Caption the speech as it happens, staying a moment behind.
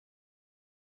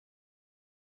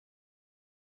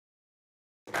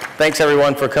Thanks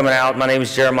everyone for coming out. My name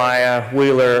is Jeremiah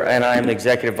Wheeler and I am the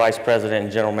Executive Vice President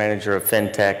and General Manager of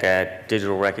FinTech at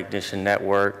Digital Recognition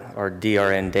Network, or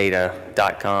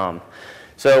DRNdata.com.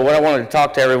 So what I wanted to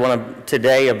talk to everyone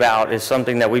today about is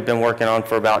something that we've been working on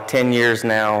for about 10 years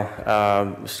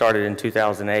now, started in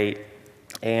 2008.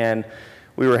 And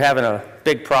we were having a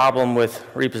big problem with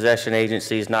repossession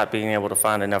agencies not being able to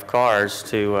find enough cars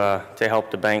to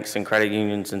help the banks and credit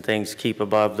unions and things keep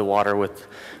above the water with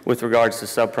regards to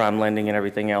subprime lending and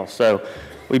everything else. So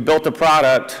we built a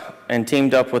product and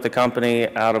teamed up with a company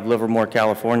out of Livermore,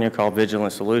 California called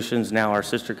Vigilant Solutions, now our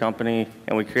sister company,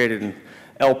 and we created an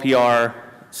LPR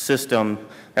system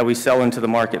that we sell into the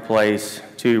marketplace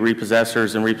to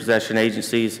repossessors and repossession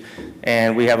agencies,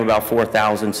 and we have about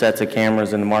 4,000 sets of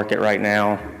cameras in the market right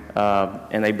now,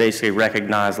 and they basically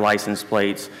recognize license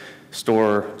plates,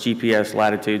 store GPS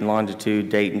latitude and longitude,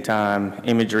 date and time,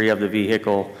 imagery of the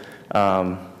vehicle,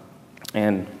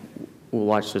 and we'll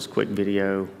watch this quick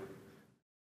video.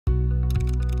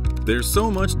 There's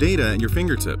so much data at your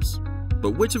fingertips,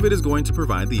 but which of it is going to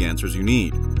provide the answers you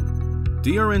need?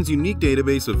 DRN's unique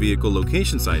database of vehicle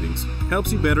location sightings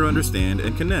helps you better understand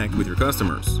and connect with your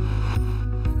customers.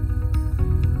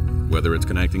 Whether it's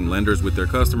connecting lenders with their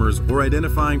customers or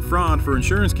identifying fraud for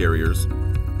insurance carriers,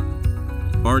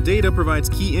 our data provides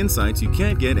key insights you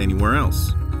can't get anywhere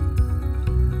else.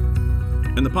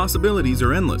 And the possibilities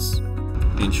are endless.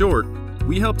 In short,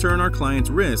 we help turn our clients'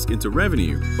 risk into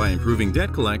revenue by improving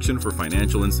debt collection for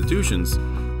financial institutions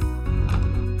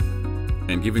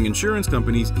and giving insurance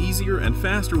companies easier and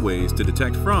faster ways to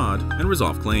detect fraud and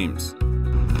resolve claims.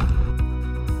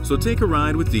 So take a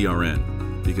ride with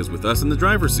DRN, because with us in the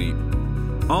driver's seat,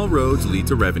 all roads lead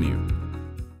to revenue.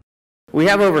 We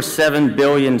have over 7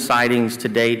 billion sightings to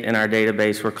date in our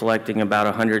database. We're collecting about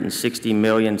 160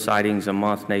 million sightings a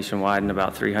month nationwide in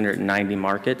about 390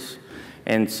 markets.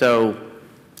 And so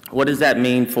what does that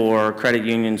mean for credit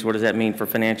unions? What does that mean for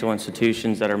financial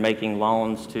institutions that are making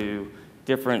loans to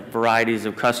different varieties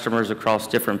of customers across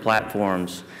different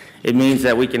platforms? It means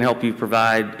that we can help you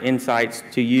provide insights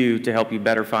to you to help you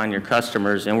better find your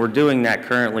customers, and we're doing that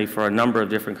currently for a number of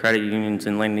different credit unions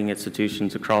and lending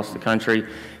institutions across the country.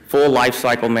 Full life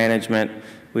cycle management.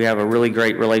 We have a really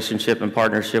great relationship and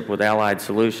partnership with Allied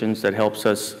Solutions that helps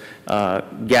us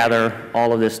gather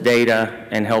all of this data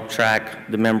and help track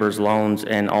the members' loans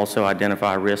and also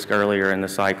identify risk earlier in the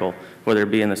cycle, whether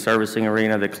it be in the servicing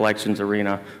arena, the collections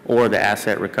arena, or the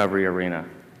asset recovery arena.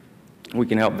 We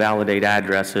can help validate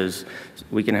addresses.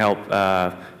 We can help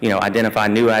identify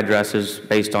new addresses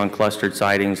based on clustered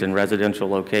sightings in residential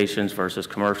locations versus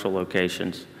commercial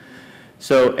locations.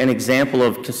 So an example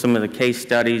of some of the case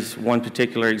studies, one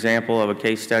particular example of a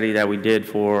case study that we did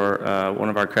for one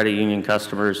of our credit union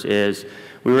customers is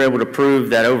we were able to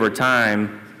prove that over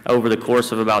time, over the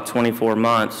course of about 24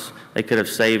 months, they could have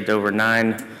saved over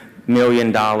 $9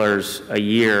 million a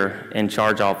year in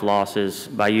charge-off losses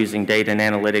by using data and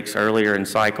analytics earlier in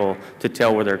cycle to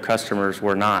tell where their customers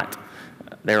were not.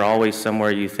 They're always somewhere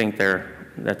you think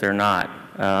that they're not.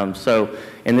 So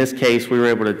in this case, we were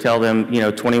able to tell them,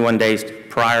 21 days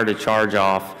prior to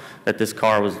charge-off that this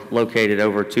car was located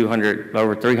over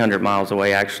 300 miles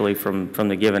away actually from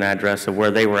the given address of where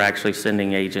they were actually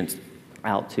sending agents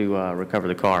out to recover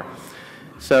the car.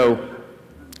 So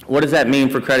what does that mean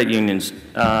for credit unions?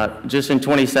 Just in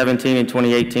 2017 and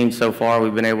 2018 so far,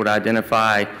 we've been able to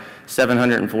identify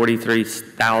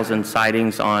 743,000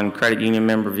 sightings on credit union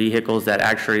member vehicles that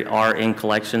actually are in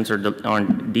collections or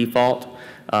on default.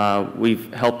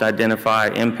 We've helped identify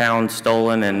impound,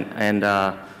 stolen, and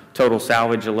total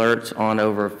salvage alerts on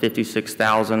over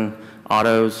 56,000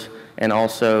 autos, and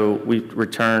also we've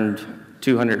returned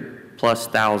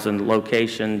 200,000+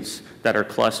 locations that are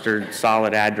clustered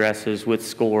solid addresses with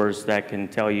scores that can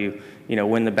tell you,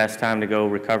 when the best time to go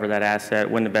recover that asset,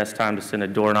 when the best time to send a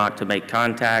door knock to make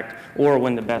contact, or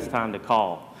when the best time to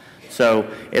call. So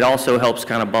it also helps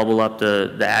kind of bubble up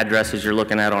the addresses you're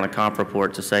looking at on a comp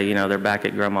report to say, they're back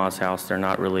at grandma's house. They're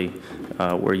not really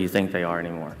where you think they are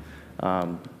anymore.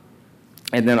 And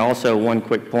then also one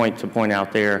quick point to point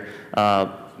out there,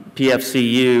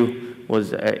 PFCU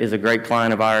is a great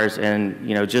client of ours, and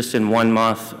just in 1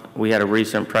 month, we had a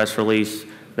recent press release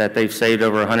that they've saved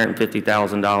over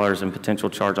 $150,000 in potential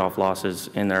charge-off losses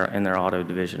in their auto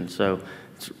division. So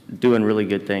it's doing really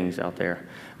good things out there.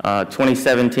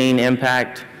 2017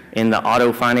 impact in the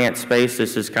auto finance space.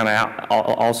 This is kind of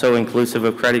also inclusive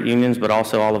of credit unions, but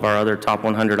also all of our other top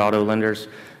 100 auto lenders.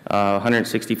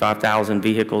 165,000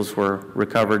 vehicles were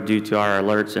recovered due to our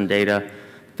alerts and data.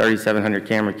 3,700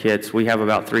 camera kits. We have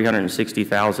about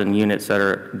 360,000 units that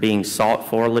are being sought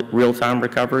for real-time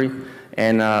recovery,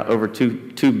 and over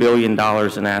 $2 billion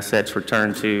in assets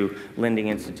returned to lending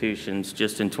institutions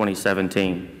just in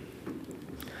 2017.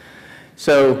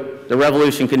 So the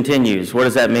revolution continues. What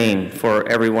does that mean for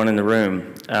everyone in the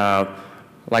room?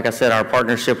 Like I said, our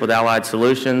partnership with Allied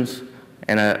Solutions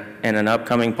and an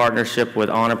upcoming partnership with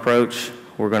On Approach,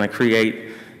 we're going to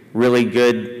create really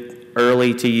good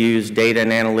early-to-use data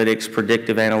and analytics,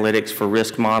 predictive analytics for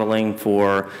risk modeling,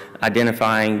 for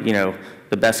identifying,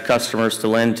 the best customers to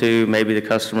lend to, maybe the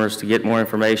customers to get more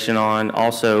information on,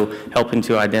 also helping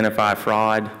to identify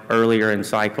fraud earlier in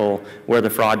cycle, where the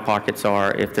fraud pockets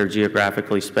are, if they're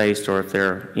geographically spaced or if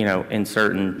they're, in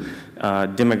certain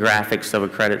demographics of a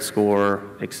credit score,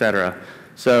 et cetera.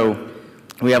 So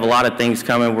we have a lot of things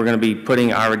coming. We're going to be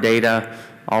putting our data,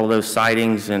 all of those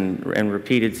sightings and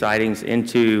repeated sightings,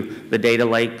 into the data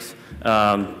lakes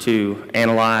to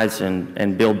analyze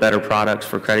and build better products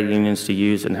for credit unions to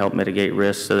use and help mitigate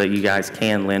risk, so that you guys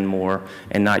can lend more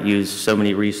and not use so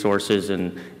many resources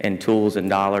and tools and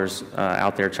dollars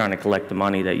out there trying to collect the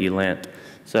money that you lent.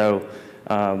 So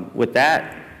with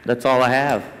that, that's all I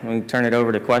have. We can turn it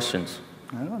over to questions.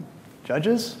 Right on.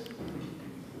 Judges?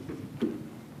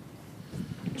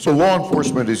 So law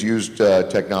enforcement has used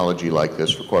technology like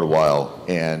this for quite a while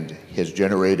and has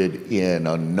generated in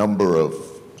a number of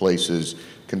places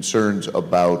concerns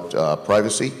about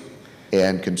privacy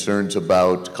and concerns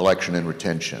about collection and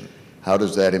retention. How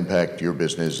does that impact your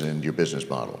business and your business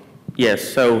model? Yes,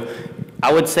 so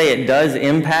I would say it does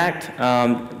impact,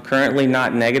 currently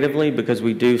not negatively, because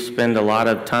we do spend a lot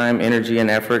of time, energy, and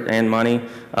effort and money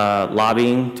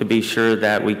lobbying to be sure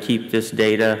that we keep this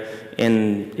data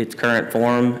in its current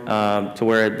form, to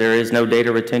where there is no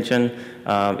data retention.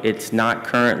 It's not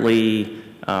currently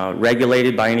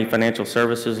regulated by any financial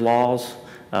services laws.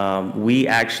 We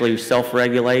actually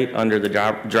self-regulate under the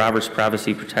Driver's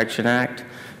Privacy Protection Act,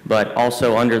 but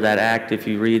also under that act, if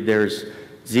you read, there's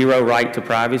zero right to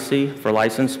privacy for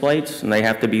license plates, and they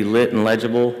have to be lit and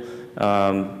legible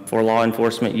for law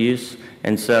enforcement use.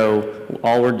 And so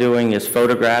all we're doing is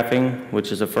photographing,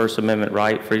 which is a First Amendment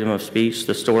right, freedom of speech.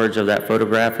 The storage of that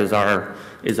photograph is our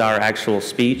actual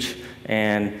speech.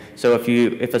 And so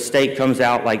if a state comes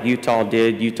out like Utah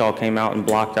did, Utah came out and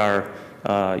blocked our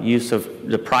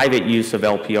the private use of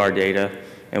LPR data,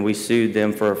 and we sued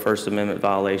them for a First Amendment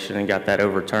violation and got that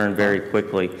overturned very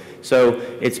quickly. So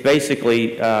it's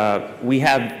basically, we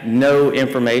have no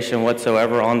information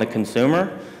whatsoever on the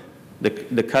consumer.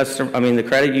 The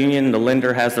credit union, the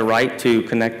lender has the right to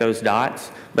connect those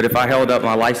dots, but if I held up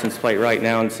my license plate right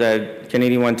now and said, can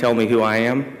anyone tell me who I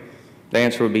am? The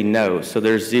answer would be no. So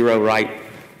there's zero right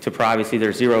to privacy,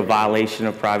 there's zero violation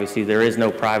of privacy, there is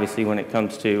no privacy when it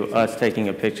comes to us taking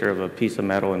a picture of a piece of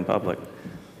metal in public.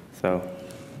 So.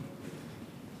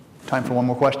 Time for one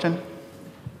more question.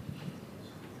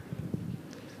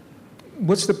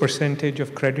 What's the percentage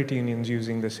of credit unions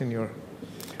using this in your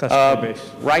customer base?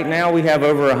 Right now we have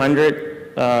over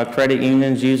 100 credit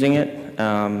unions using it.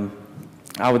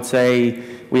 I would say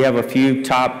we have a few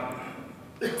top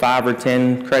 5 or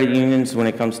 10 credit unions when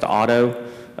it comes to auto,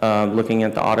 looking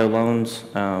at the auto loans.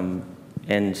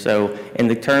 And so in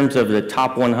the terms of the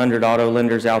top 100 auto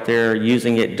lenders out there,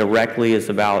 using it directly is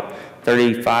about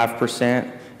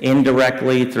 35%.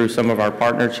 Indirectly, through some of our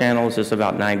partner channels, it's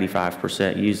about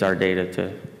 95% use our data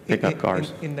to pick up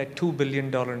cars. In that $2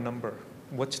 billion number,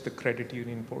 what's the credit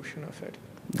union portion of it?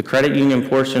 The credit union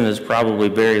portion is probably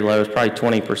very low. It's probably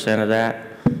 20% of that.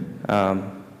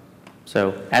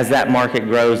 So as that market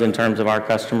grows in terms of our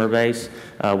customer base,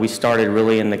 we started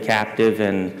really in the captive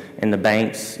and in the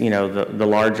banks, the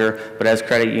larger, but as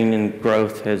credit union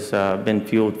growth has been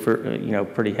fueled for,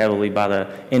 pretty heavily by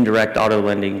the indirect auto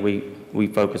lending, we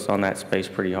focus on that space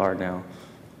pretty hard now.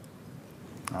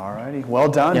 All righty. Well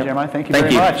done, Yep. Jeremiah. Thank you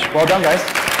very much. Well done,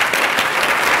 guys.